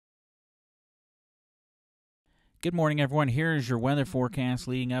Good morning, everyone. Here is your weather forecast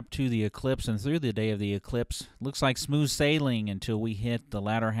leading up to the eclipse and through the day of the eclipse. Looks like smooth sailing until we hit the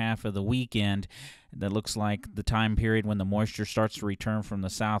latter half of the weekend. That looks like the time period when the moisture starts to return from the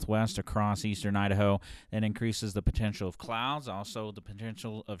southwest across eastern Idaho. That increases the potential of clouds, also the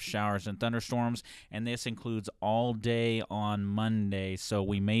potential of showers and thunderstorms, and this includes all day on Monday. So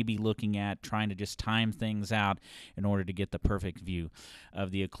we may be looking at trying to just time things out in order to get the perfect view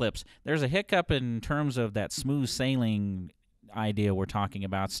of the eclipse. There's a hiccup in terms of that smooth sailing idea we're talking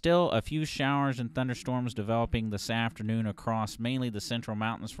about. Still a few showers and thunderstorms developing this afternoon across mainly the central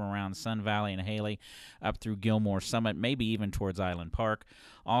mountains from around Sun Valley and Haley up through Gilmore Summit, maybe even towards Island Park.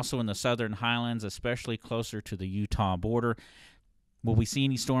 Also in the southern highlands, especially closer to the Utah border. Will we see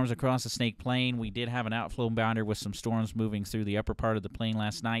any storms across the Snake Plain? We did have an outflow boundary with some storms moving through the upper part of the plain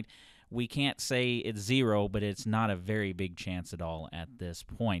last night. We can't say it's zero, but it's not a very big chance at all at this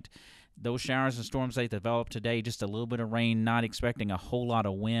point. Those showers and storms they developed today, just a little bit of rain, not expecting a whole lot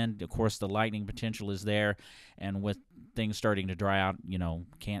of wind. Of course, the lightning potential is there, and with things starting to dry out,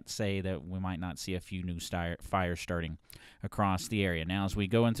 can't say that we might not see a few new fires starting across the area. Now, as we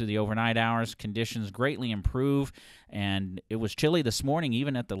go into the overnight hours, conditions greatly improve, and it was chilly this morning,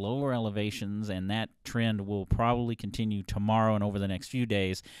 even at the lower elevations, and that trend will probably continue tomorrow and over the next few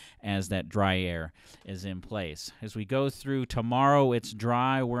days as that dry air is in place. As we go through tomorrow, it's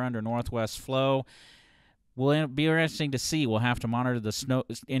dry. We're under northwest flow. Will be interesting to see. We'll have to monitor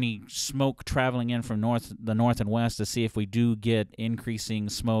any smoke traveling in from the north and west to see if we do get increasing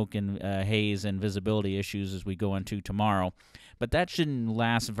smoke and haze and visibility issues as we go into tomorrow. But that shouldn't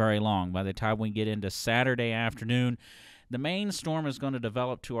last very long. By the time we get into Saturday afternoon, the main storm is going to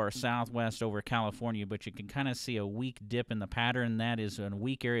develop to our southwest over California, but you can kind of see a weak dip in the pattern. That is a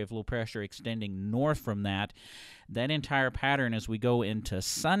weak area of low pressure extending north from that. That entire pattern as we go into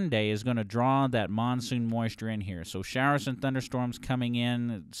Sunday is going to draw that monsoon moisture in here. So showers and thunderstorms coming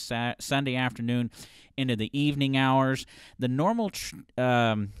in Sunday afternoon into the evening hours. The normal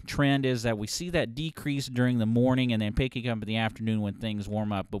trend is that we see that decrease during the morning and then picking up in the afternoon when things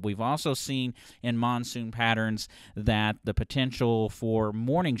warm up. But we've also seen in monsoon patterns that the potential for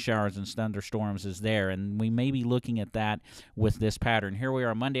morning showers and thunderstorms is there, and we may be looking at that with this pattern. Here we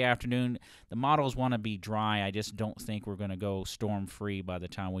are Monday afternoon. The models want to be dry. I just don't think we're going to go storm-free by the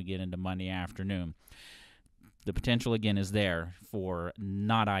time we get into Monday afternoon. The potential, again, is there for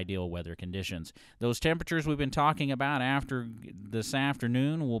not ideal weather conditions. Those temperatures we've been talking about after this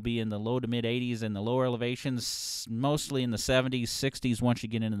afternoon will be in the low to mid-80s in the lower elevations, mostly in the 70s, 60s once you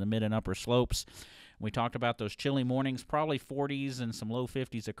get into the mid and upper slopes. We talked about those chilly mornings, probably 40s and some low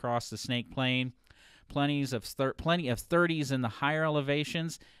 50s across the Snake Plain. Plenty of 30s in the higher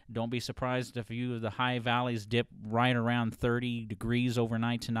elevations. Don't be surprised if a few of the high valleys dip right around 30 degrees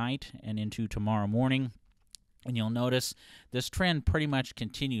overnight tonight and into tomorrow morning. And you'll notice this trend pretty much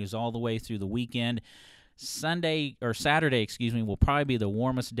continues all the way through the weekend. Saturday, will probably be the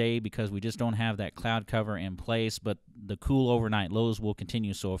warmest day because we just don't have that cloud cover in place, but the cool overnight lows will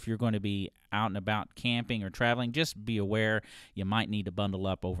continue. So if you're going to be out and about camping or traveling, just be aware you might need to bundle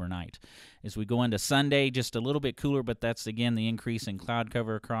up overnight. As we go into Sunday, just a little bit cooler, but that's, again, the increase in cloud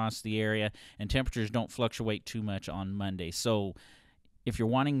cover across the area, and temperatures don't fluctuate too much on Monday. So if you're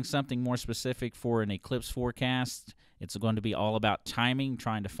wanting something more specific for an eclipse forecast, it's going to be all about timing,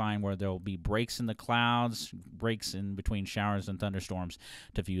 trying to find where there will be breaks in the clouds, breaks in between showers and thunderstorms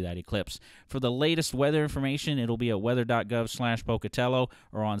to view that eclipse. For the latest weather information, it'll be at weather.gov/Pocatello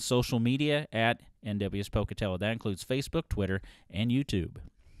or on social media at NWS Pocatello. That includes Facebook, Twitter, and YouTube.